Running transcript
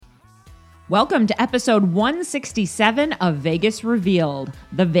Welcome to episode 167 of Vegas Revealed.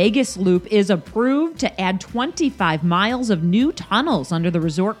 The Vegas Loop is approved to add 25 miles of new tunnels under the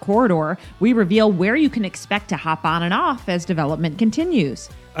resort corridor. We reveal where you can expect to hop on and off as development continues.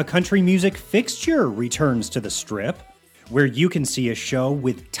 A country music fixture returns to the Strip, where you can see a show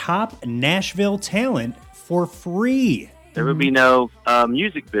with top Nashville talent for free. There would be no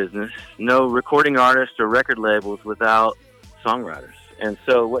music business, no recording artists or record labels without songwriters. And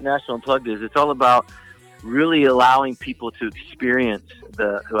so what Nashville Unplugged is, it's all about really allowing people to experience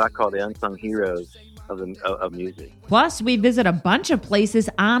who I call the unsung heroes of music. Plus, we visit a bunch of places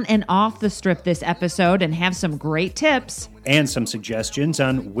on and off the Strip this episode and have some great tips. And some suggestions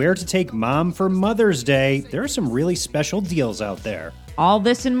on where to take mom for Mother's Day. There are some really special deals out there. All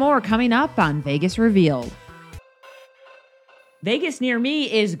this and more coming up on Vegas Revealed. Vegas Near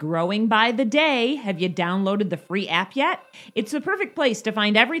Me is growing by the day. Have you downloaded the free app yet? It's the perfect place to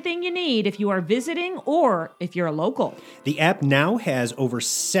find everything you need if you are visiting or if you're a local. The app now has over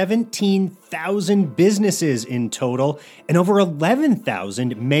 17,000 businesses in total and over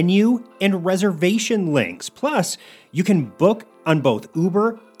 11,000 menu and reservation links. Plus, you can book on both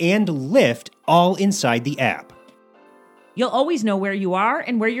Uber and Lyft all inside the app. You'll always know where you are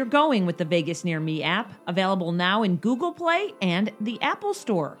and where you're going with the Vegas Near Me app, available now in Google Play and the Apple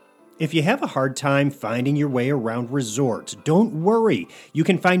Store. If you have a hard time finding your way around resorts, don't worry. You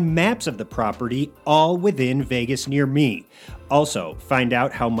can find maps of the property all within Vegas Near Me. Also, find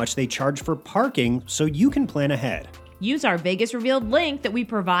out how much they charge for parking so you can plan ahead. Use our Vegas Revealed link that we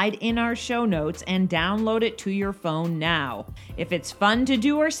provide in our show notes and download it to your phone now. If it's fun to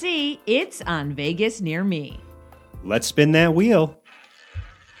do or see, it's on Vegas Near Me. Let's spin that wheel.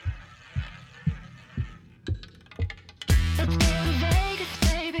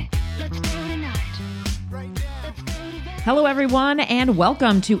 Hello, everyone, and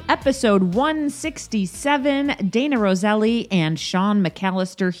welcome to episode 167. Dana Roselli and Sean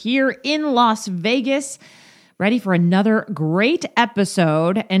McAllister here in Las Vegas, ready for another great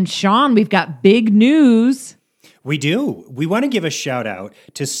episode. And Sean, we've got big news. We do. We want to give a shout out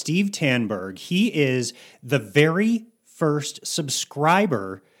to Steve Tanberg. He is the very first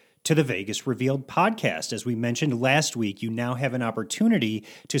subscriber to the Vegas Revealed podcast. As we mentioned last week, you now have an opportunity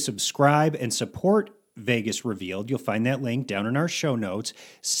to subscribe and support Vegas Revealed. You'll find that link down in our show notes.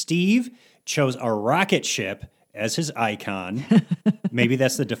 Steve chose a rocket ship as his icon. Maybe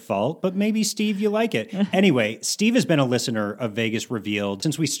that's the default, but maybe, Steve, you like it. Anyway, Steve has been a listener of Vegas Revealed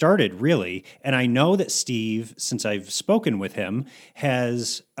since we started, really. And I know that Steve, since I've spoken with him,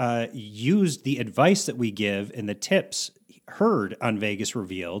 has used the advice that we give and the tips heard on Vegas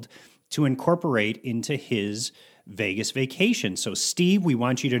Revealed to incorporate into his Vegas vacation. So, Steve, we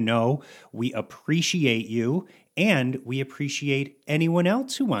want you to know we appreciate you. And we appreciate anyone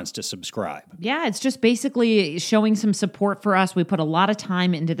else who wants to subscribe. Yeah, it's just basically showing some support for us. We put a lot of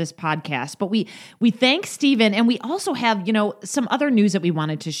time into this podcast, but we thank Steven, and we also have, some other news that we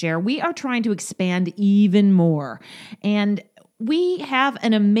wanted to share. We are trying to expand even more. And we have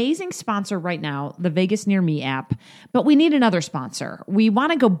an amazing sponsor right now, the Vegas Near Me app, but we need another sponsor. We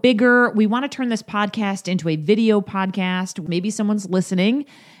want to go bigger. We want to turn this podcast into a video podcast. Maybe someone's listening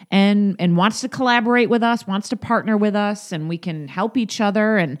and wants to collaborate with us, wants to partner with us, and we can help each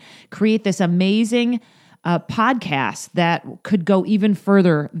other and create this amazing podcast that could go even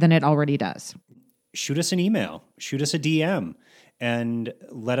further than it already does. Shoot us an email, shoot us a DM, and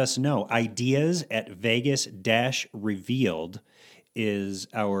let us know. Ideas at Vegas-Revealed is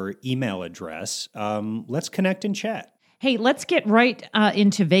our email address. Let's connect and chat. Hey, let's get right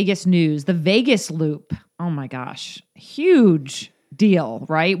into Vegas news. The Vegas Loop. Oh my gosh. Huge deal,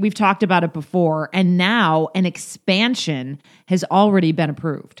 right? We've talked about it before, and now an expansion has already been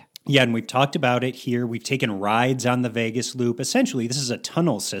approved. Yeah, and we've talked about it here. We've taken rides on the Vegas Loop. Essentially, this is a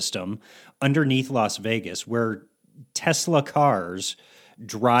tunnel system underneath Las Vegas where Tesla cars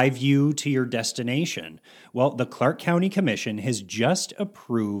drive you to your destination. Well, the Clark County Commission has just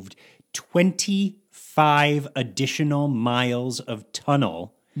approved 25 additional miles of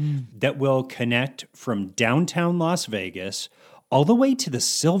tunnel that will connect from downtown Las Vegas all the way to the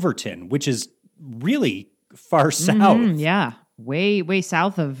Silverton, which is really far south. Yeah, way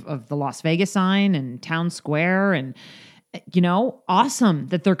south of the Las Vegas sign and Town Square. And, awesome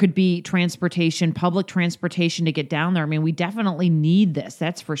that there could be transportation, public transportation to get down there. I mean, we definitely need this,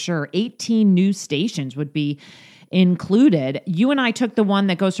 that's for sure. 18 new stations would be included. You and I took the one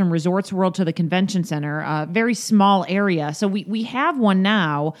that goes from Resorts World to the Convention Center, a very small area. So we have one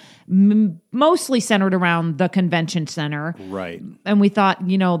now, mostly centered around the Convention Center. Right. And we thought,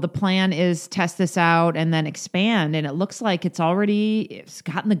 the plan is test this out and then expand. And it looks like it's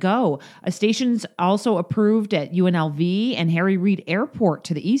gotten the go. A station's also approved at UNLV and Harry Reid Airport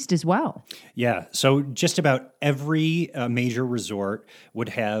to the east as well. Yeah. So just about every major resort would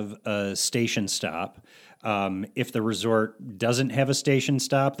have a station stop. If the resort doesn't have a station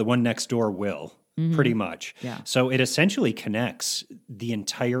stop, the one next door will, pretty much. Yeah. So it essentially connects the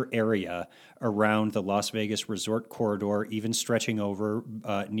entire area around the Las Vegas resort corridor, even stretching over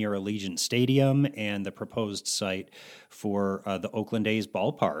near Allegiant Stadium and the proposed site for the Oakland A's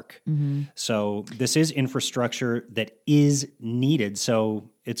ballpark. So this is infrastructure that is needed. So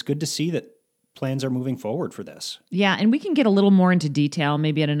it's good to see that plans are moving forward for this. Yeah, and we can get a little more into detail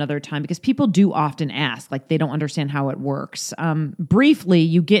maybe at another time because people do often ask, like they don't understand how it works. Briefly,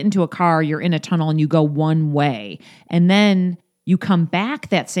 you get into a car, you're in a tunnel, and you go one way, and then you come back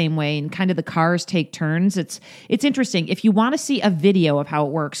that same way and kind of the cars take turns. It's interesting. If you want to see a video of how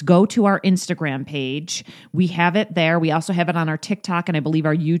it works, go to our Instagram page. We have it there. We also have it on our TikTok and I believe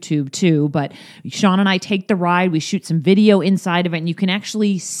our YouTube too. But Sean and I take the ride. We shoot some video inside of it and you can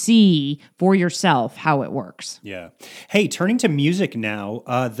actually see for yourself how it works. Yeah. Hey, turning to music now,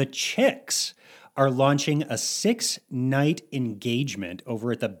 the Chicks are launching a 6-night engagement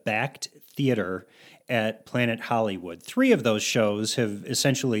over at the Backed Theater at Planet Hollywood. 3 of those shows have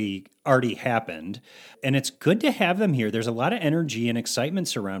essentially already happened, and it's good to have them here. There's a lot of energy and excitement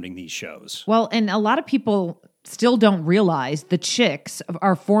surrounding these shows. Well, and a lot of people still don't realize the Chicks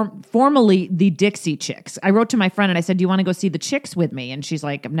are formerly the Dixie Chicks. I wrote to my friend and I said, do you want to go see the Chicks with me? And she's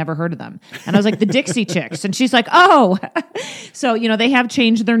like, I've never heard of them. And I was like, the Dixie Chicks. And she's like, oh. So, they have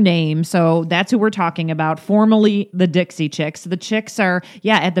changed their name. So that's who we're talking about, formerly the Dixie Chicks. The Chicks are,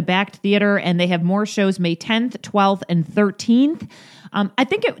 at the Backed Theater, and they have more shows May 10th, 12th, and 13th. I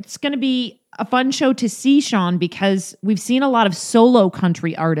think it's going to be a fun show to see, Sean, because we've seen a lot of solo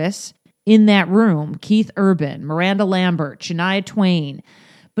country artists in that room. Keith Urban, Miranda Lambert, Shania Twain.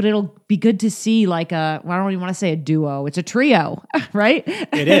 But it'll be good to see I don't even want to say a duo. It's a trio, right?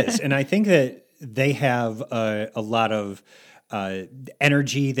 It is. And I think that they have a lot of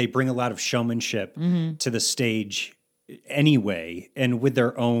energy. They bring a lot of showmanship to the stage anyway. And with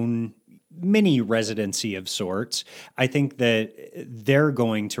their own mini residency of sorts, I think that they're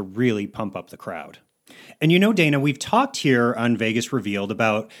going to really pump up the crowd. And Dana, we've talked here on Vegas Revealed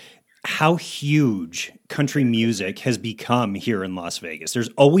about how huge country music has become here in Las Vegas. There's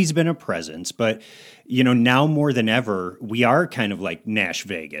always been a presence, but now more than ever, we are kind of like Nash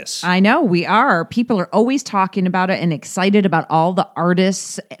Vegas. I know we are. People are always talking about it and excited about all the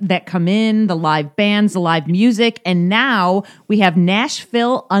artists that come in, the live bands, the live music. And now we have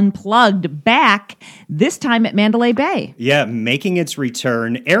Nashville Unplugged back, this time at Mandalay Bay. Yeah, making its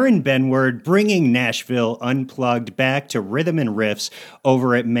return. Aaron Benward bringing Nashville Unplugged back to rhythm and riffs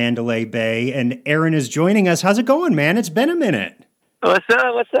over at Mandalay Bay. And Aaron is joining us. How's it going, man? It's been a minute. What's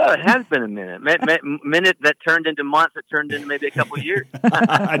up? It has been a minute. Minute that turned into months that turned into maybe a couple of years.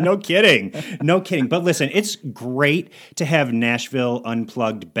 No kidding. But listen, it's great to have Nashville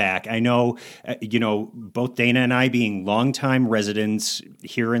Unplugged back. I know, both Dana and I being longtime residents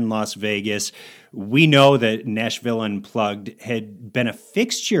here in Las Vegas, we know that Nashville Unplugged had been a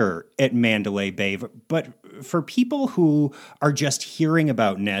fixture at Mandalay Bay. But for people who are just hearing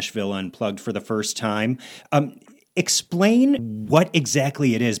about Nashville Unplugged for the first time, explain what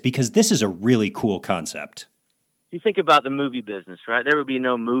exactly it is, because this is a really cool concept. You think about the movie business, right? There would be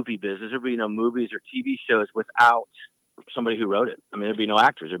no movie business. There would be no movies or TV shows without somebody who wrote it. I mean, there'd be no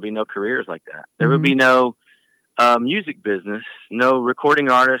actors. There'd be no careers like that. There would be no music business, no recording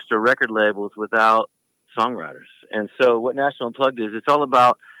artists or record labels without songwriters. And so what Nashville Unplugged is, it's all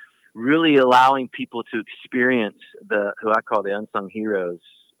about really allowing people to experience who I call the unsung heroes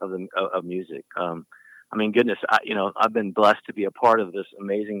of music. I mean, goodness, I've been blessed to be a part of this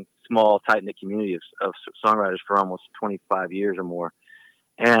amazing, small, tight-knit community of songwriters for almost 25 years or more.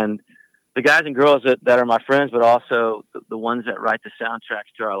 And the guys and girls that are my friends, but also the ones that write the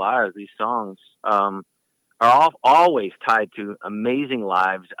soundtracks to our lives, these songs, are always tied to amazing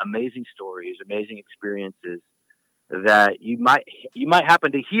lives, amazing stories, amazing experiences that you might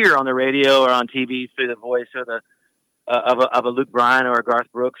happen to hear on the radio or on TV through the voice or of a Luke Bryan or a Garth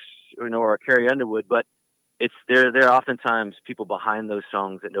Brooks, or a Carrie Underwood, but there are oftentimes people behind those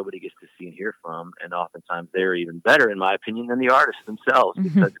songs that nobody gets to see and hear from, and oftentimes they're even better, in my opinion, than the artists themselves,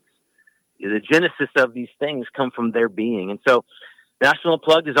 because the genesis of these things come from their being. And so National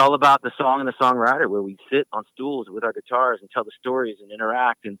Unplugged is all about the song and the songwriter, where we sit on stools with our guitars and tell the stories and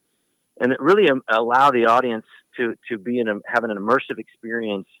interact, and it really allow the audience to be having an immersive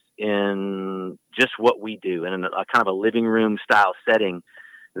experience in just what we do in a kind of a living room style setting.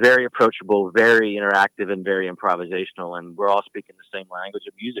 Very approachable, very interactive, and very improvisational. And we're all speaking the same language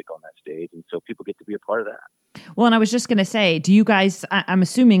of music on that stage. And so people get to be a part of that. Well, and I was just going to say, do you guys, I'm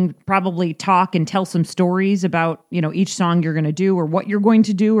assuming, probably talk and tell some stories about, each song you're going to do or what you're going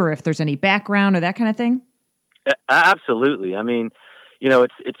to do, or if there's any background or that kind of thing? Absolutely. I mean,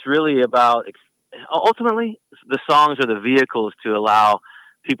 it's really about, ultimately, the songs are the vehicles to allow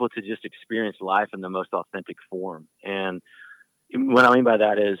people to just experience life in the most authentic form. And what I mean by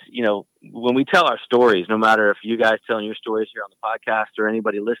that is, when we tell our stories, no matter if you guys telling your stories here on the podcast or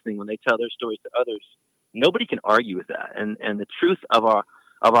anybody listening, when they tell their stories to others, nobody can argue with that. And the truth of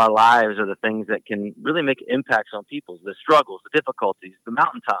our lives are the things that can really make impacts on people, the struggles, the difficulties, the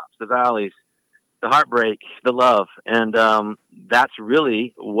mountaintops, the valleys, the heartbreak, the love. And that's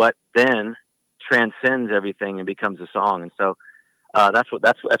really what then transcends everything and becomes a song. And so that's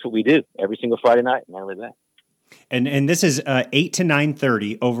what we do every single Friday night in Manly Bay. And this is 8 to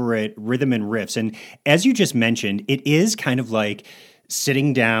 9:30 over at Rhythm and Riffs. And as you just mentioned, it is kind of like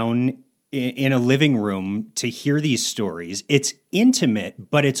sitting down in a living room to hear these stories. It's intimate,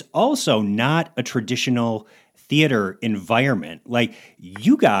 but it's also not a traditional theater environment. Like,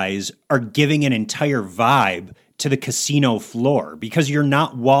 you guys are giving an entire vibe to the casino floor because you're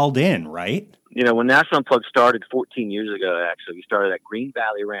not walled in, right? When National Unplugged started 14 years ago, actually, we started at Green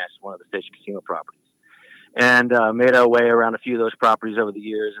Valley Ranch, one of the Station Casino properties. And made our way around a few of those properties over the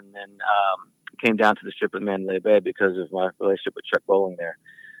years, and then came down to the Strip of Mandalay Bay because of my relationship with Chuck Bowling there.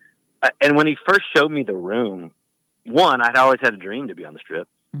 And when he first showed me the room, one, I'd always had a dream to be on the Strip.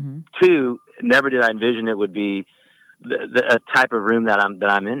 Mm-hmm. Two, never did I envision it would be the type of room that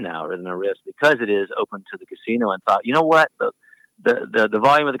I'm in now, Rhythm and Riffs, because it is open to the casino. And thought, you know what, the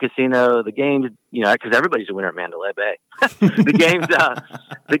volume of the casino, the games, because everybody's a winner at Mandalay Bay. the games that,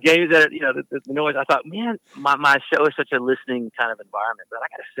 the noise. I thought, man, my show is such a listening kind of environment. But I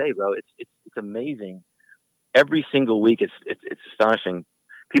got to say, bro, it's amazing. Every single week, it's astonishing.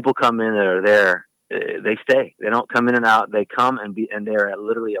 People come in that are there. They stay. They don't come in and out. They come and they're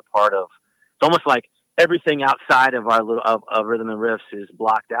literally a part of. It's almost like everything outside of our of Rhythm and Riffs is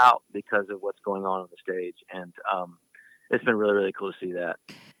blocked out because of what's going on the stage. And it's been really, really cool to see that.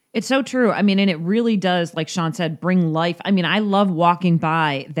 It's so true. I mean, and it really does, like Sean said, bring life. I mean, I love walking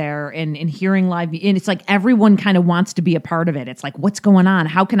by there and hearing live. And it's like everyone kind of wants to be a part of it. It's like, what's going on?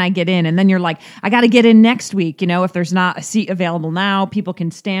 How can I get in? And then you're like, I got to get in next week. If there's not a seat available now, people can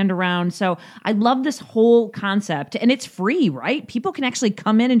stand around. So I love this whole concept. And it's free, right? People can actually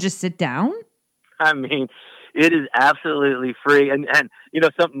come in and just sit down. I mean, it is absolutely free. And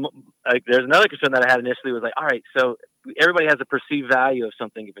something like, there's another concern that I had initially was like, all right, so everybody has a perceived value of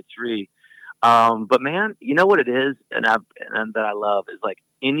something if it's free. But man, you know what it is? And that I love is like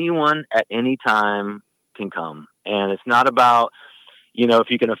anyone at any time can come. And it's not about, if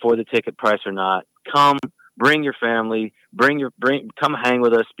you can afford the ticket price or not. Come, bring your family, come hang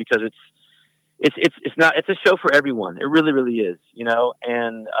with us, because it's a show for everyone. It really, really is,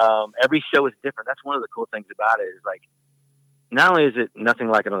 and every show is different. That's one of the cool things about it is like, not only is it nothing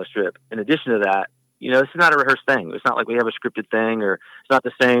like it on the Strip, in addition to that, this is not a rehearsed thing. It's not like we have a scripted thing, or it's not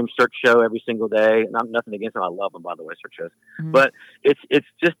the same Cirque show every single day. And I'm nothing against them. I love them, by the way, Cirque shows. Mm-hmm. But it's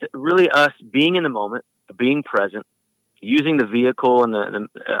just really us being in the moment, being present, using the vehicle and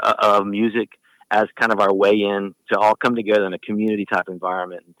the music as kind of our way in to all come together in a community type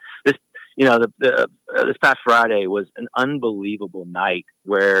environment. And this, this past Friday was an unbelievable night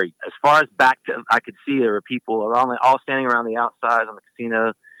where, as far as I could see, there were people all standing around the outside on the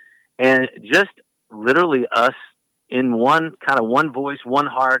casino, and just literally us in one voice, one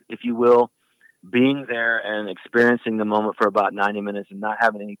heart, if you will, being there and experiencing the moment for about 90 minutes and not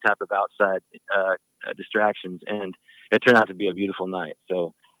having any type of outside distractions. And it turned out to be a beautiful night.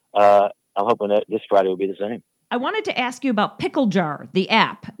 So I'm hoping that this Friday will be the same. I wanted to ask you about Pickle Jar, the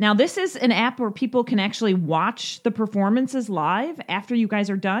app. Now, this is an app where people can actually watch the performances live after you guys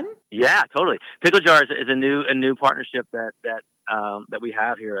are done? Yeah, totally. Pickle Jar is a new partnership that we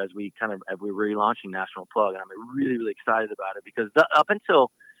have here as we're relaunching National Unplugged, and I'm really, really excited about it because up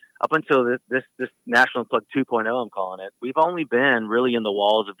until this National Unplugged 2.0, I'm calling it, we've only been really in the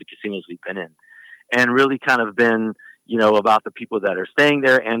walls of the casinos we've been in, and really kind of been about the people that are staying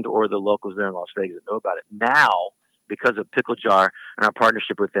there and or the locals there in Las Vegas that know about it. Now, because of Pickle Jar and our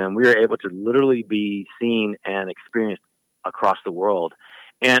partnership with them, we are able to literally be seen and experienced across the world.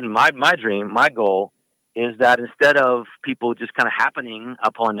 And my dream, my goal is that instead of people just kind of happening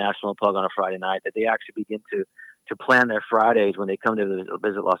upon National Unplugged on a Friday night, that they actually begin to plan their Fridays when they come to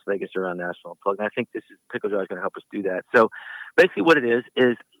visit Las Vegas around National Unplugged. And I think Pickle Jar is going to help us do that. So basically what it is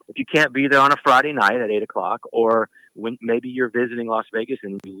if you can't be there on a Friday night at 8 o'clock, or when maybe you're visiting Las Vegas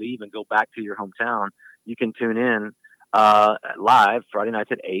and you leave and go back to your hometown, you can tune in live Friday nights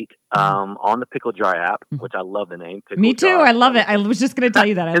at 8 on the Pickle Jar app, which I love the name. Pickle Me too. Jar. I love it. I was just going to tell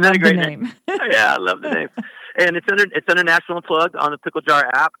you that. I love the name. Yeah, I love the name. And it's under National Unplugged on the Pickle Jar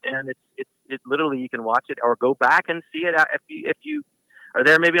app, and it literally, you can watch it or go back and see it if you are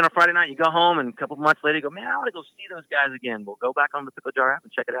there maybe on a Friday night. You go home and a couple of months later you go, man, I want to go see those guys again. We'll go back on the Pickle Jar app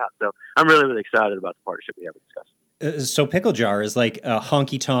and check it out. So I'm really, really excited about the partnership we have with Discuss. So Pickle Jar is like a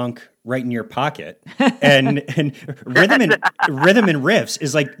honky tonk right in your pocket, and rhythm and riffs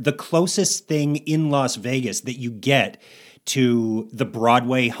is like the closest thing in Las Vegas that you get to the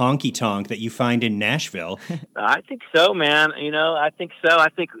Broadway honky tonk that you find in Nashville. I think so, man. I think so. I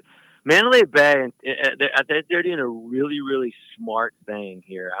think Mandalay Bay, they're doing a really, really smart thing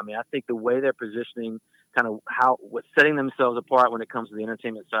here. I mean, I think the way they're positioning, kind of what's setting themselves apart when it comes to the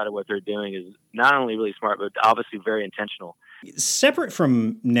entertainment side of what they're doing is not only really smart, but obviously very intentional. Separate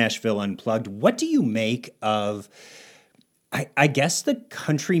from Nashville Unplugged, what do you make of, I guess, the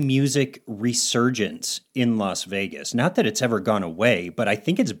country music resurgence in Las Vegas? Not that it's ever gone away, but I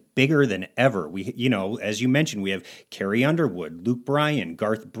think it's bigger than ever. We, as you mentioned, we have Carrie Underwood, Luke Bryan,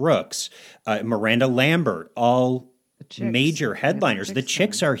 Garth Brooks, Miranda Lambert, all major headliners. The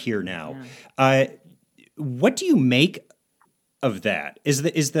Chicks are here now. Yeah. What do you make of that? Is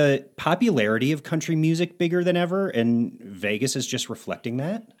the popularity of country music bigger than ever, and Vegas is just reflecting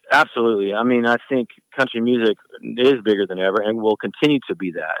that? Absolutely. I mean, I think country music is bigger than ever and will continue to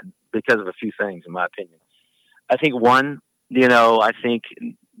be that because of a few things, in my opinion. I think one, I think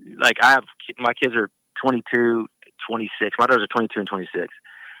like my kids are 22, 26. My daughters are 22 and 26,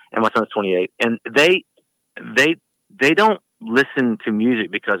 and my son's 28. And they don't listen to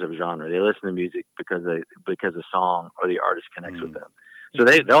music because of genre. They listen to music because the song or the artist connects with them. So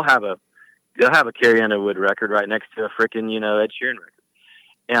they'll have a Carrie Underwood record right next to a freaking Ed Sheeran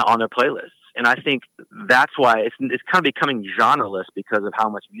record on their playlists. And I think that's why it's kind of becoming genreless because of how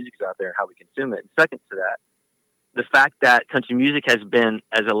much music's out there and how we consume it. And second to that, the fact that country music has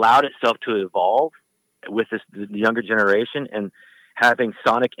allowed itself to evolve with the younger generation and having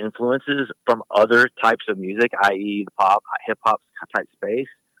sonic influences from other types of music, i.e. the pop, hip hop type space.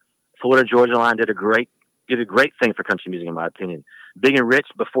 Florida Georgia Line did a great thing for country music, in my opinion. Big and Rich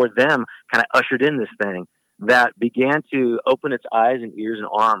before them kind of ushered in this thing that began to open its eyes and ears and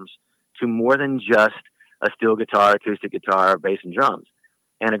arms to more than just a steel guitar, acoustic guitar, bass and drums,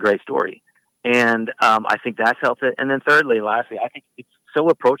 and a great story. And I think that's helped it. And then lastly, I think it's so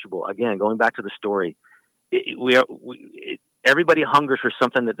approachable. Again, going back to the story, everybody hungers for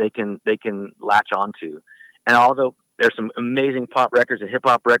something that they can latch onto. And although there's some amazing pop records and hip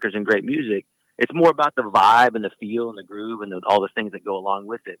hop records and great music, it's more about the vibe and the feel and the groove and all the things that go along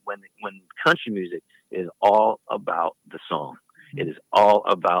with it. When country music is all about the song, it is all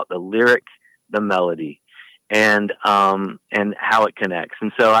about the lyric, the melody, and how it connects.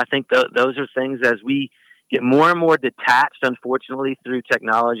 And so I think those are things, as we get more and more detached, unfortunately, through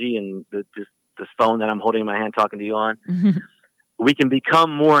technology and this phone that I'm holding in my hand talking to you on, we can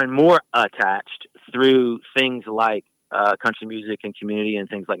become more and more attached through things like country music and community and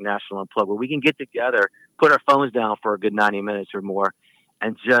things like National Unplugged, where we can get together, put our phones down for a good 90 minutes or more,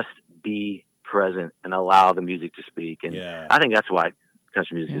 and just be present and allow the music to speak. And I think that's why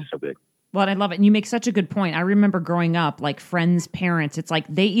country music is so big. Well, I love it. And you make such a good point. I remember growing up, like friends' parents, it's like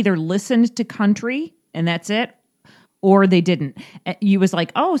they either listened to country and that's it, or they didn't. You was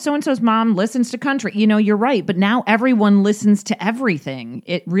like, oh, so-and-so's mom listens to country. You're right. But now everyone listens to everything.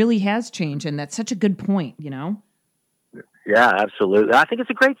 It really has changed. And that's such a good point, Yeah, absolutely. I think it's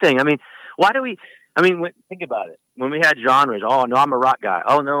a great thing. I mean, think about it. When we had genres, oh, no, I'm a rock guy.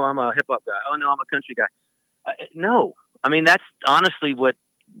 Oh, no, I'm a hip-hop guy. Oh, no, I'm a country guy. No. I mean, that's honestly what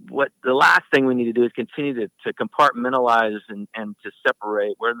the last thing we need to do is continue to compartmentalize and to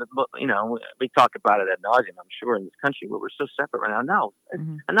separate where we talk about it ad nauseum, I'm sure, in this country where we're so separate right now. No,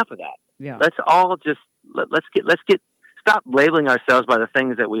 enough of that. Yeah. Let's all just, stop labeling ourselves by the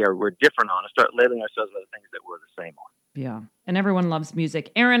things that we're different on and start labeling ourselves by the things that we're the same on. Yeah. And everyone loves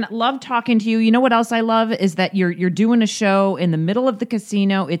music. Aaron, love talking to you. You know what else I love is that you're doing a show in the middle of the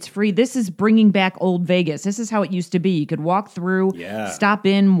casino. It's free. This is bringing back old Vegas. This is how it used to be. You could walk through, stop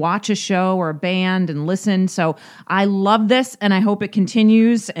in, watch a show or a band and listen. So I love this and I hope it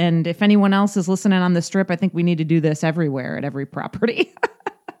continues. And if anyone else is listening on the Strip, I think we need to do this everywhere at every property.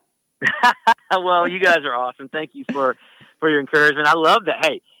 Well, you guys are awesome. Thank you for your encouragement. I love that.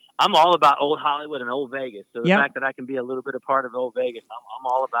 Hey, I'm all about old Hollywood and old Vegas. So the fact that I can be a little bit a part of old Vegas, I'm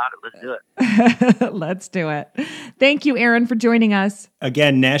all about it. Let's do it. Let's do it. Thank you, Aaron, for joining us.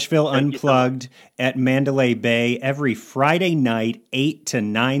 Again, Nashville Unplugged at Mandalay Bay every Friday night, 8 to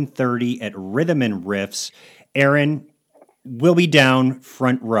 9:30 at Rhythm and Riffs. Aaron, we'll be down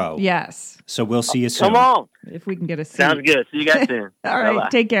front row. Yes. So we'll see you soon. Come on. If we can get a seat. Sounds good. See you guys soon. All right. Bye-bye.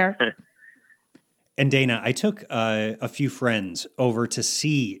 Take care. And Dana, I took a few friends over to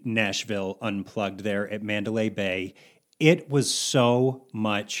see Nashville Unplugged there at Mandalay Bay. It was so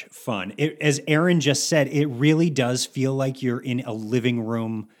much fun. As Aaron just said, it really does feel like you're in a living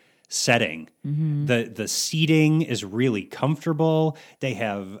room setting. Mm-hmm. The seating is really comfortable. They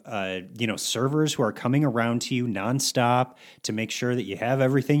have servers who are coming around to you nonstop to make sure that you have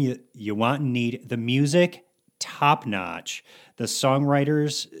everything you want and need. The music, top notch. The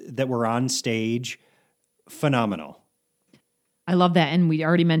songwriters that were on stage, phenomenal. I love that. And we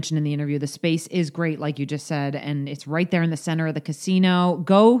already mentioned in the interview, the space is great, like you just said, and it's right there in the center of the casino.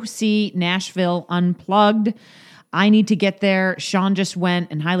 Go see Nashville Unplugged. I need to get there. Sean just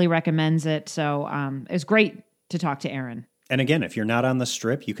went and highly recommends it. So it's great to talk to Aaron. And again, if you're not on the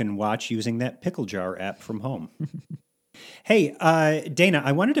Strip, you can watch using that Pickle Jar app from home. Hey, Dana,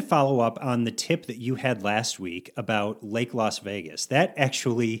 I wanted to follow up on the tip that you had last week about Lake Las Vegas. That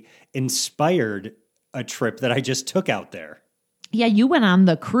actually inspired a trip that I just took out there. Yeah, you went on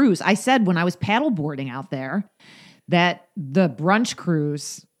the cruise. I said when I was paddleboarding out there that the brunch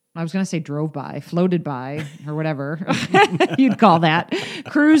cruise, I was going to say drove by, floated by, or whatever you'd call that,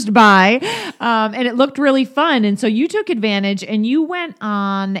 cruised by, and it looked really fun. And so you took advantage and you went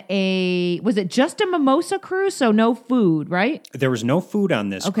on was it just a mimosa cruise? So no food, right? There was no food on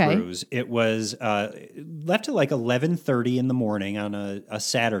this cruise. It was left at like 11:30 in the morning on a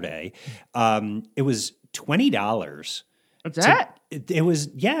Saturday. It was $20. What's that? It was,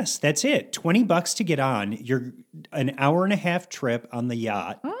 yes, that's it. $20 to get on. You're an hour and a half trip on the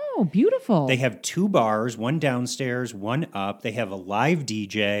yacht. Oh, beautiful. They have 2 bars, one downstairs, one up. They have a live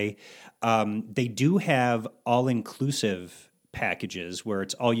DJ. They do have all-inclusive packages where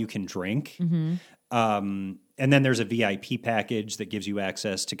it's all you can drink. Mm-hmm. And then there's a VIP package that gives you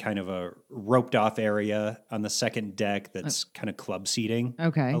access to kind of a roped off area on the second deck that's kind of club seating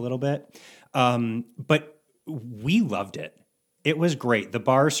a little bit. But we loved it. It was great. The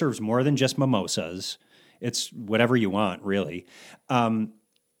bar serves more than just mimosas. It's whatever you want, really. And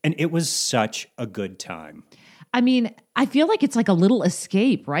it was such a good time. I mean, I feel like it's like a little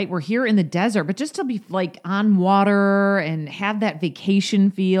escape, right? We're here in the desert, but just to be like on water and have that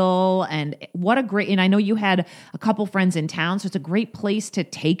vacation feel, and and I know you had a couple friends in town, so it's a great place to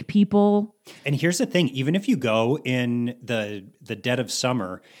take people. And here's the thing, even if you go in the dead of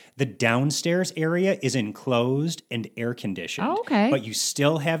summer, the downstairs area is enclosed and air conditioned. Oh, okay. But you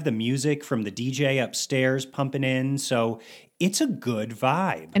still have the music from the DJ upstairs pumping in, so it's a good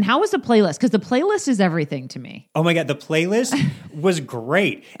vibe. And how was the playlist? Because the playlist is everything to me. Oh my God, the playlist was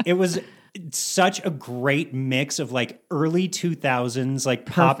great. It was such a great mix of like early 2000s, like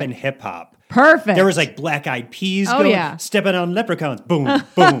pop and hip hop. Perfect. There was like Black Eyed Peas going, stepping on leprechauns, boom,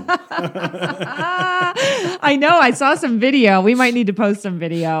 boom. I know. I saw some video. We might need to post some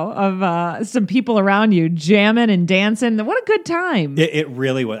video of some people around you jamming and dancing. What a good time. It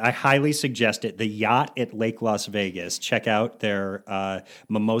really was. I highly suggest it. The Yacht at Lake Las Vegas. Check out their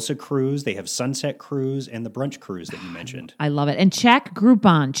Mimosa Cruise. They have Sunset Cruise and the Brunch Cruise that you mentioned. I love it. And check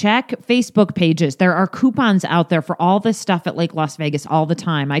Groupon. Check Facebook pages. There are coupons out there for all this stuff at Lake Las Vegas all the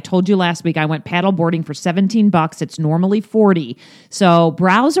time. I told you last week I went paddleboarding for $17. It's normally $40. So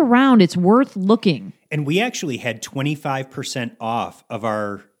browse around. It's worth looking. And we actually had 25% off of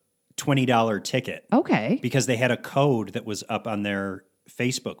our $20 ticket. Okay. Because they had a code that was up on their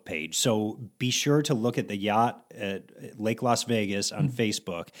Facebook page. So be sure to look at the Yacht at Lake Las Vegas on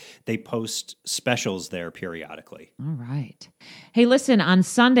Facebook. They post specials there periodically. All right. Hey, listen, on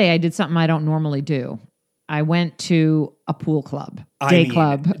Sunday I did something I don't normally do. I went to a pool club,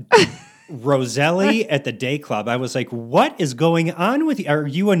 club. Roselli at the day club. I was like, what is going on with you? Are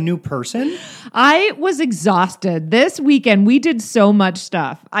you a new person? I was exhausted. This weekend, we did so much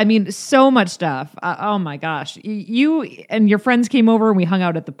stuff. I mean, so much stuff. Oh my gosh. You and your friends came over and we hung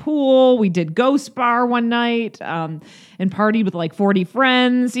out at the pool. We did Ghost Bar one night and partied with like 40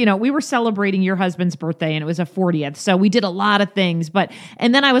 friends. You know, we were celebrating your husband's birthday and it was a 40th. So we did a lot of things.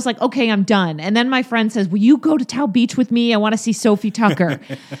 And then I was like, okay, I'm done. And then my friend says, will you go to Tao Beach with me? I want to see Sophie Tucker.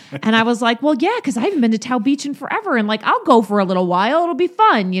 And I was was like, well, yeah, because I haven't been to Tao Beach in forever. And like, I'll go for a little while. It'll be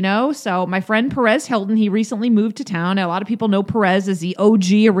fun, you know? So my friend Perez Hilton, he recently moved to town. A lot of people know Perez as the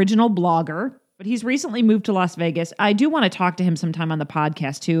OG original blogger. But he's recently moved to Las Vegas. I do want to talk to him sometime on the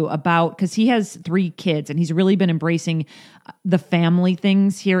podcast too about, because he has 3 kids and he's really been embracing the family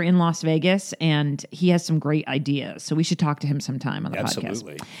things here in Las Vegas, and he has some great ideas. So we should talk to him sometime on the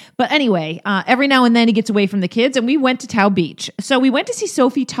podcast. But anyway, every now and then he gets away from the kids, and we went to Tao Beach. So we went to see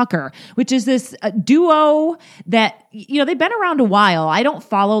Sophie Tucker, which is this duo that, you know, they've been around a while. I don't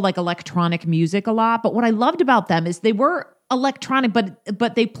follow like electronic music a lot, but what I loved about them is they were electronic,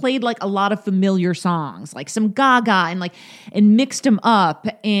 but they played like a lot of familiar songs, like some Gaga, and mixed them up.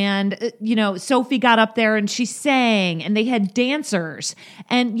 And you know, Sophie got up there and she sang, and they had dancers.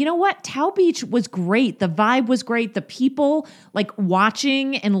 And you know what? Tao Beach was great. The vibe was great. The people like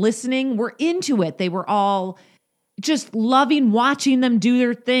watching and listening were into it. They were all just loving watching them do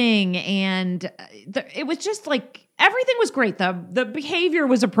their thing, and it was just like everything was great. The behavior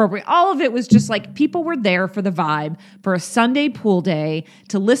was appropriate. All of it was just like people were there for the vibe, for a Sunday pool day,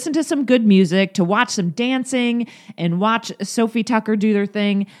 to listen to some good music, to watch some dancing, and watch Sophie Tucker do their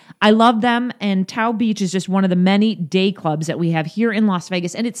thing. I love them, and Tao Beach is just one of the many day clubs that we have here in Las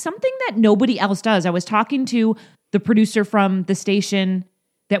Vegas, and it's something that nobody else does. I was talking to the producer from the station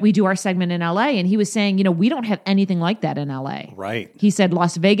that we do our segment in LA, and he was saying, you know, we don't have anything like that in LA. Right. He said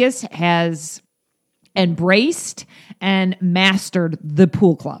Las Vegas has embraced and mastered the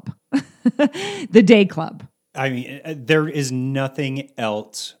pool club, the day club. I mean, there is nothing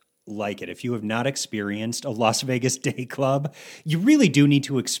else like it. If you have not experienced a Las Vegas day club, you really do need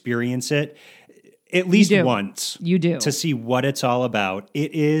to experience it at least once. You do. To see what it's all about.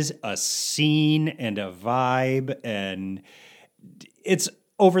 It is a scene and a vibe, and it's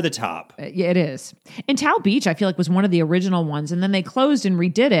over the top. Yeah, it is. And Tao Beach, I feel like, was one of the original ones, and then they closed and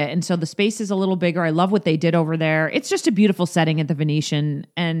redid it, and so the space is a little bigger. I love what they did over there. It's just a beautiful setting at the Venetian,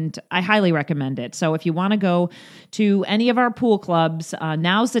 and I highly recommend it. So if you want to go to any of our pool clubs,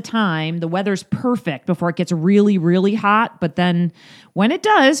 now's the time. The weather's perfect before it gets really, really hot, but then when it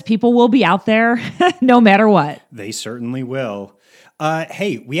does, people will be out there no matter what. They certainly will.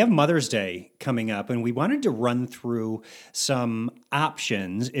 Hey, we have Mother's Day coming up, and we wanted to run through some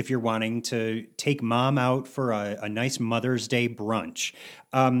options if you're wanting to take mom out for a nice Mother's Day brunch.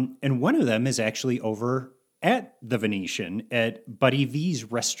 And one of them is actually over at the Venetian at Buddy V's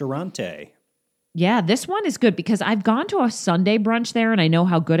Restaurante. Yeah, this one is good because I've gone to a Sunday brunch there, and I know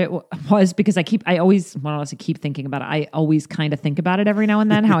how good it was because I always keep thinking about it. I always kind of think about it every now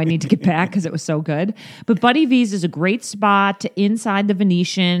and then, how I need to get back because it was so good. But Buddy V's is a great spot inside the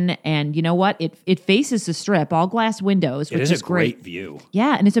Venetian, and you know what? It faces the Strip, all glass windows, which is a great view.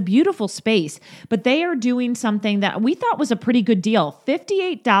 Yeah, and it's a beautiful space. But they are doing something that we thought was a pretty good deal.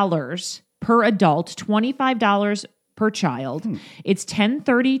 $58 per adult, $25 per child. It's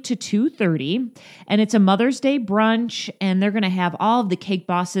 10:30 to 2:30, and it's a Mother's Day brunch, and they're going to have all of the Cake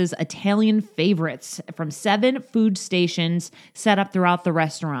Boss's Italian favorites from 7 food stations set up throughout the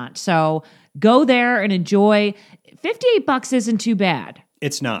restaurant. So go there and enjoy. $58 isn't too bad.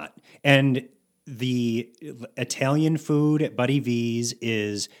 It's not. And the Italian food at Buddy V's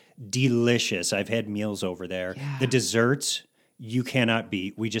is delicious. I've had meals over there. Yeah. The desserts, you cannot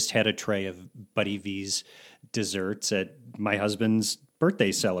beat. We just had a tray of Buddy V's desserts at my husband's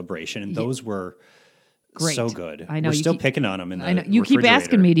birthday celebration, and those were great. So good. I know we're still picking on them in the I know you keep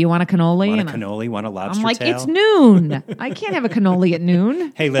asking me, do you want a cannoli? Want a cannoli? Want a lobster I'm like, tail? It's noon. I can't have a cannoli at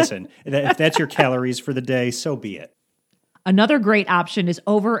noon. Hey, listen, if that's your calories for the day, so be it. Another great option is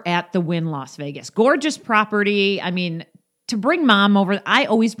over at the Wynn Las Vegas. Gorgeous property. I mean, to bring mom over, I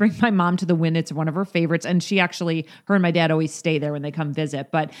always bring my mom to the Wynn. It's one of her favorites. And her and my dad always stay there when they come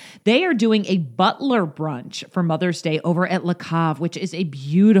visit. But they are doing a butler brunch for Mother's Day over at Le Cave, which is a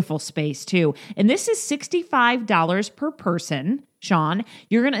beautiful space too. And this is $65 per person. Sean,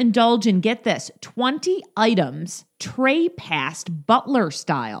 you're going to indulge in, get this, 20 items, tray passed butler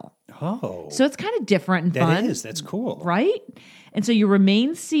style. Oh. So it's kind of different and fun. That is. That's cool. Right? And so you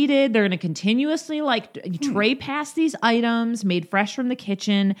remain seated. They're going to continuously tray pass these items made fresh from the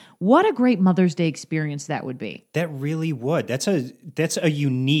kitchen. What a great Mother's Day experience that would be. That really would. That's a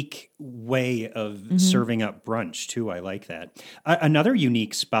unique way of serving up brunch too. I like that. Another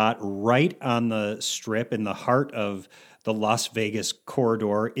unique spot right on the Strip in the heart of the Las Vegas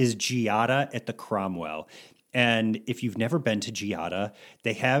corridor is Giada at the Cromwell. And if you've never been to Giada,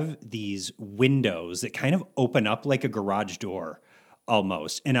 they have these windows that kind of open up like a garage door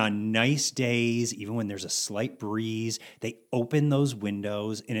almost. And on nice days, even when there's a slight breeze, they open those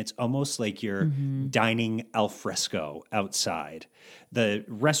windows and it's almost like you're dining al fresco outside. The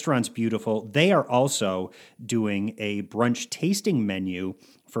restaurant's beautiful. They are also doing a brunch tasting menu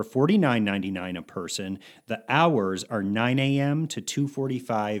for $49.99 a person. The hours are 9 a.m. to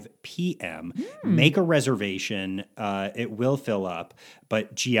 2:45 p.m. Make a reservation. It will fill up.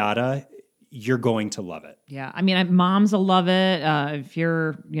 But Giada, you're going to love it. Yeah. I mean, moms will love it. If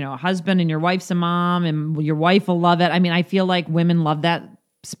you're, a husband and your wife's a mom and your wife will love it. I mean, I feel like women love that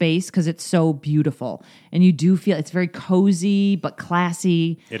space because it's so beautiful. And you do feel it's very cozy, but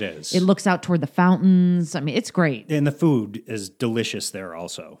classy. It is. It looks out toward the fountains. I mean, it's great. And the food is delicious there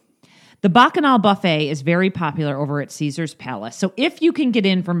also. The Bacchanal Buffet is very popular over at Caesar's Palace. So if you can get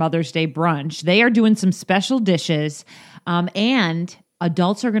in for Mother's Day brunch, they are doing some special dishes. And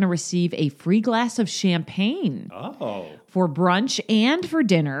adults are going to receive a free glass of champagne for brunch and for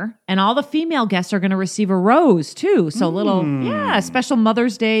dinner. And all the female guests are going to receive a rose, too. So special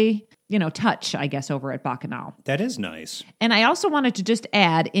Mother's Day, touch, I guess, over at Bacchanal. That is nice. And I also wanted to just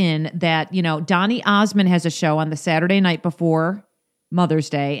add in that, Donny Osmond has a show on the Saturday night before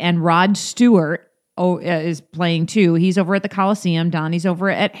Mother's Day. And Rod Stewart is playing, too. He's over at the Coliseum. Donnie's over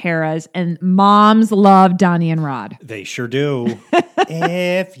at Harrah's. And moms love Donnie and Rod. They sure do.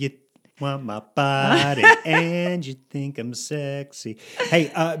 If you want my body and you think I'm sexy.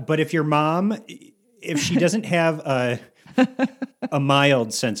 Hey, but if your mom, if she doesn't have a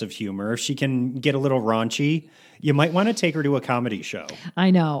mild sense of humor, if she can get a little raunchy, you might want to take her to a comedy show. I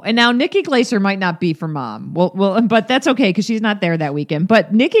know. And now Nikki Glaser might not be for mom. Well, but that's okay because she's not there that weekend.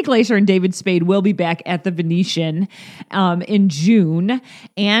 But Nikki Glaser and David Spade will be back at the Venetian in June.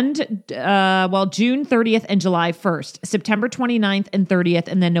 And, June 30th and July 1st, September 29th and 30th,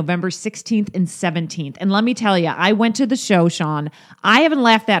 and then November 16th and 17th. And let me tell you, I went to the show, Sean. I haven't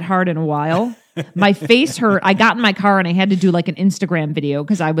laughed that hard in a while. My face hurt. I got in my car and I had to do like an Instagram video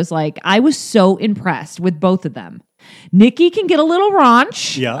because I was so impressed with both of them. Nikki can get a little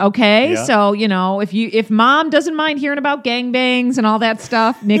raunch. Yeah. Okay. Yeah. So, if mom doesn't mind hearing about gangbangs and all that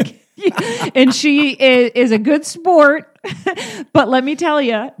stuff, Nikki, and she is a good sport. But let me tell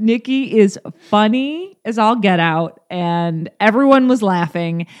you, Nikki is funny as all get out, and everyone was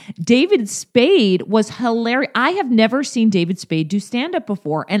laughing. David Spade was hilarious. I have never seen David Spade do stand-up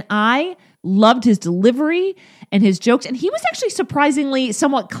before, and I loved his delivery and his jokes, and he was actually surprisingly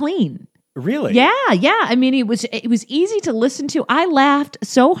somewhat clean. Really? Yeah. I mean, it was easy to listen to. I laughed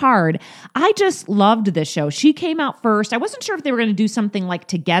so hard. I just loved this show. She came out first. I wasn't sure if they were going to do something like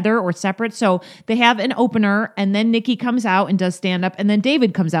together or separate. So they have an opener, and then Nikki comes out and does stand up, and then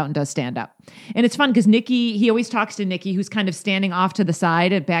David comes out and does stand up. And it's fun because Nikki, he always talks to Nikki, who's kind of standing off to the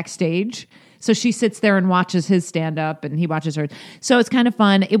side at backstage. So she sits there and watches his stand-up, and he watches her. So it's kind of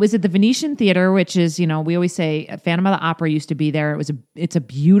fun. It was at the Venetian Theater, which is, we always say Phantom of the Opera used to be there. It's a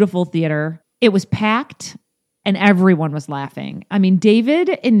beautiful theater. It was packed, and everyone was laughing. I mean, David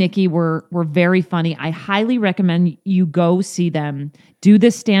and Nikki were very funny. I highly recommend you go see them do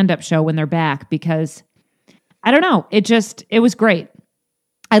this stand-up show when they're back because, I don't know, it was great.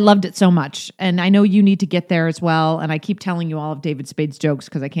 I loved it so much. And I know you need to get there as well. And I keep telling you all of David Spade's jokes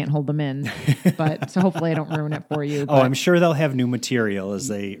because I can't hold them in. But so hopefully I don't ruin it for you. I'm sure they'll have new material as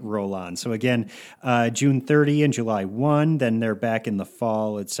they roll on. So again, June 30 and July 1. Then they're back in the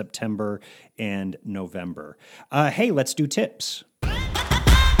fall. It's September and November. Hey, let's do tips.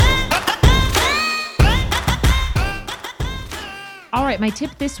 All right, my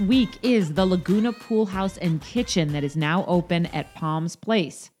tip this week is the Laguna Pool House and Kitchen that is now open at Palms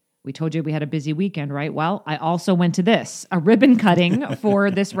Place. We told you we had a busy weekend, right? Well, I also went to a ribbon cutting for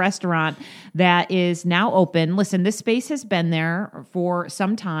this restaurant that is now open. Listen, this space has been there for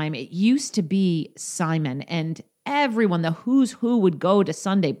some time. It used to be Simon, and everyone, the who's who, would go to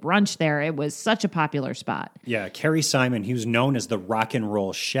Sunday brunch there. It was such a popular spot. Yeah, Kerry Simon, he was known as the rock and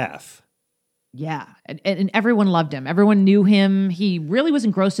roll chef. Yeah, and everyone loved him. Everyone knew him. He really was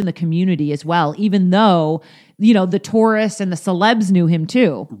engrossed in the community as well, even though, the tourists and the celebs knew him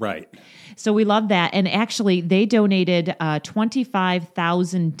too. Right. So we love that. And actually, they donated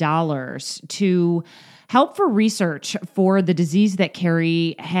 $25,000 to help for research for the disease that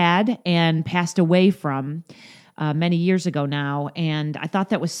Kerry had and passed away from many years ago now. And I thought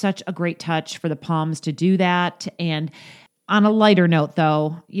that was such a great touch for the Palms to do that. And On a lighter note,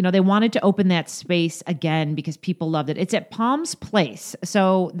 though, they wanted to open that space again because people loved it. It's at Palms Place.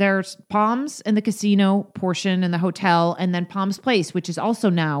 So there's Palms and the casino portion and the hotel, and then Palms Place, which is also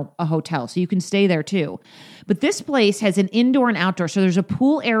now a hotel. So you can stay there too. But this place has an indoor and outdoor. So there's a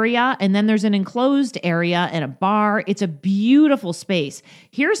pool area, and then there's an enclosed area and a bar. It's a beautiful space.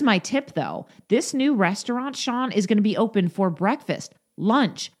 Here's my tip, though. This new restaurant, Sean, is going to be open for breakfast,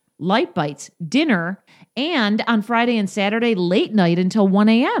 lunch, light bites, dinner, and on Friday and Saturday, late night until 1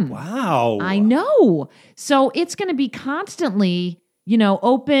 a.m. Wow. I know. So it's going to be constantly,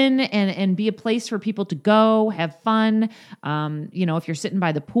 open and be a place for people to go, have fun. If you're sitting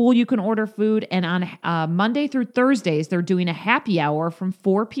by the pool, you can order food. And on Monday through Thursdays, they're doing a happy hour from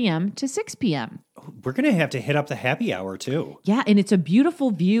 4 p.m. to 6 p.m. We're going to have to hit up the happy hour too. Yeah, and it's a beautiful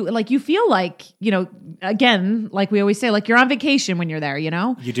view. Like you feel like, again, like we always say, like you're on vacation when you're there, You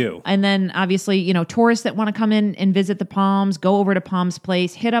do. And then obviously, tourists that want to come in and visit the Palms, go over to Palms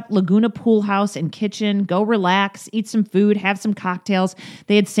Place, hit up Laguna Pool House and Kitchen, go relax, eat some food, have some cocktails.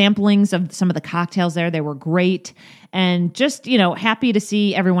 They had samplings of some of the cocktails there. They were great. And just, happy to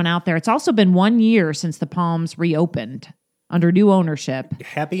see everyone out there. It's also been 1 year since the Palms reopened under new ownership.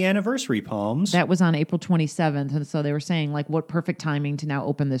 Happy anniversary, Palms. That was on April 27th. And so they were saying, like, what perfect timing to now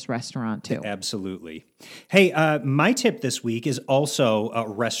open this restaurant, too. Absolutely. Hey, my tip this week is also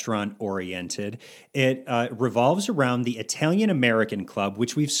restaurant-oriented. It revolves around the Italian-American Club,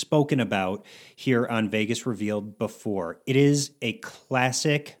 which we've spoken about here on Vegas Revealed before. It is a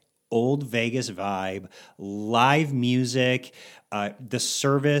classic old Vegas vibe, live music, the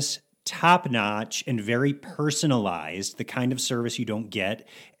service top-notch and very personalized, the kind of service you don't get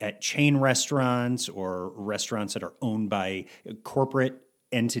at chain restaurants or restaurants that are owned by corporate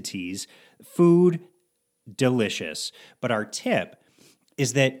entities. Food, delicious. But our tip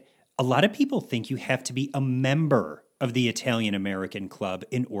is that a lot of people think you have to be a member of the Italian American Club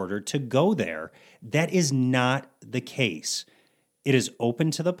in order to go there. That is not the case. It is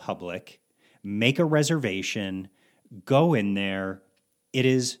open to the public. Make a reservation. Go in there. It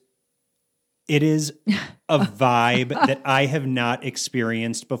is a vibe that I have not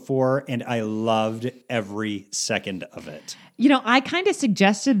experienced before, and I loved every second of it. I kind of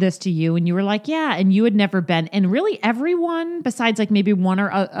suggested this to you, and you were like, yeah, and you had never been. And really everyone, besides like maybe one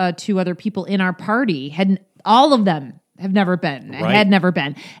or two other people in our party, all of them have never been, right. Had never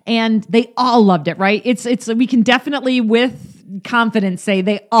been. And they all loved it, right? It's we can definitely with confidence say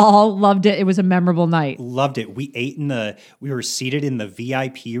they all loved it. It was a memorable night. Loved it. We were seated in the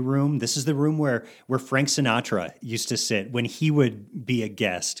VIP room. This is the room where Frank Sinatra used to sit when he would be a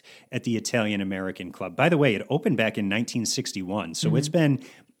guest at the Italian American Club. By the way, it opened back in 1961. So It's been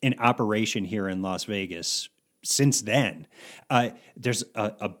in operation here in Las Vegas since then. There's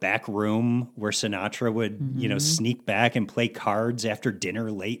a back room where Sinatra would, sneak back and play cards after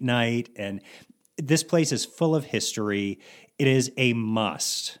dinner late night. And this place is full of history. It is a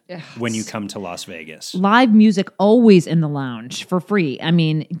must when you come to Las Vegas. Live music always in the lounge for free. I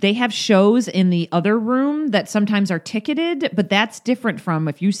mean, they have shows in the other room that sometimes are ticketed, but that's different from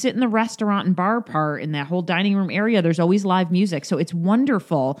if you sit in the restaurant and bar part in that whole dining room area, there's always live music. So it's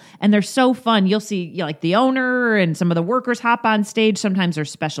wonderful. And they're so fun. You'll see like the owner and some of the workers hop on stage. Sometimes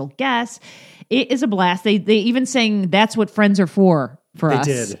there's special guests. It is a blast. They even sang That's What Friends Are For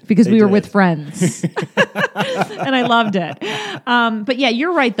us because we were with friends and I loved it. But yeah,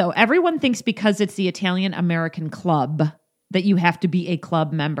 you're right though. Everyone thinks because it's the Italian American Club that you have to be a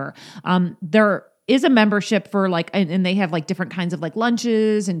club member. There is a membership for and they have like different kinds of like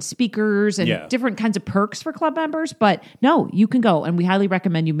lunches and speakers and different kinds of perks for club members. But no, you can go, and we highly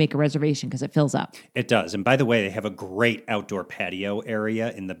recommend you make a reservation because it fills up. It does. And by the way, they have a great outdoor patio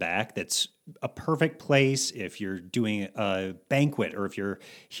area in the back that's a perfect place if you're doing a banquet or if you're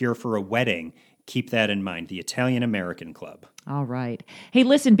here for a wedding. Keep that in mind. The Italian American Club. All right. Hey,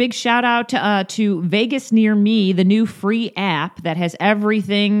 listen, big shout out to Vegas Near Me, the new free app that has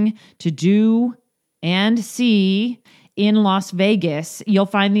everything to do and see in Las Vegas. You'll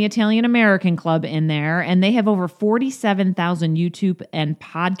find the Italian American Club in there, and they have over 47,000 YouTube and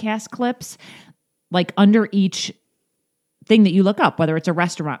podcast clips, like under each thing that you look up, whether it's a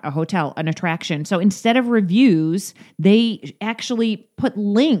restaurant, a hotel, an attraction. So instead of reviews, they actually put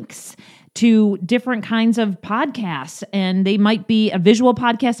links to different kinds of podcasts, and they might be a visual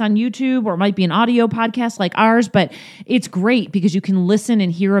podcast on YouTube or it might be an audio podcast like ours, but it's great because you can listen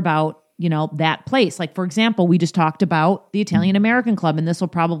and hear about that place. Like, for example, we just talked about the Italian American Club, and this will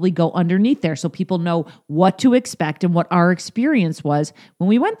probably go underneath there so people know what to expect and what our experience was when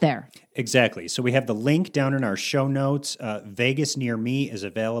we went there. Exactly. So we have the link down in our show notes. Vegas Near Me is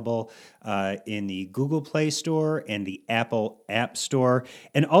available in the Google Play Store and the Apple App Store.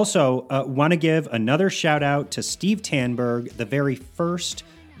 And also want to give another shout out to Steve Tanberg, the very first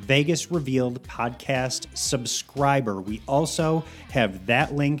Vegas Revealed podcast subscriber. We also have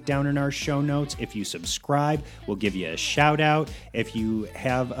that link down in our show notes. If you subscribe, we'll give you a shout out. If you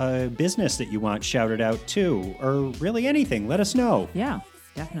have a business that you want shouted out to, or really anything, let us know. Yeah,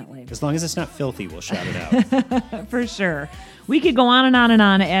 definitely. As long as it's not filthy, we'll shout it out. For sure. We could go on and on and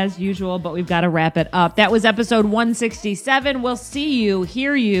on as usual, but we've got to wrap it up. That was episode 167. We'll see you,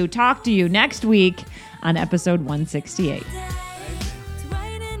 hear you, talk to you next week on episode 168.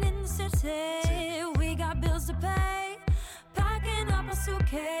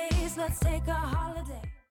 Let's take a holiday.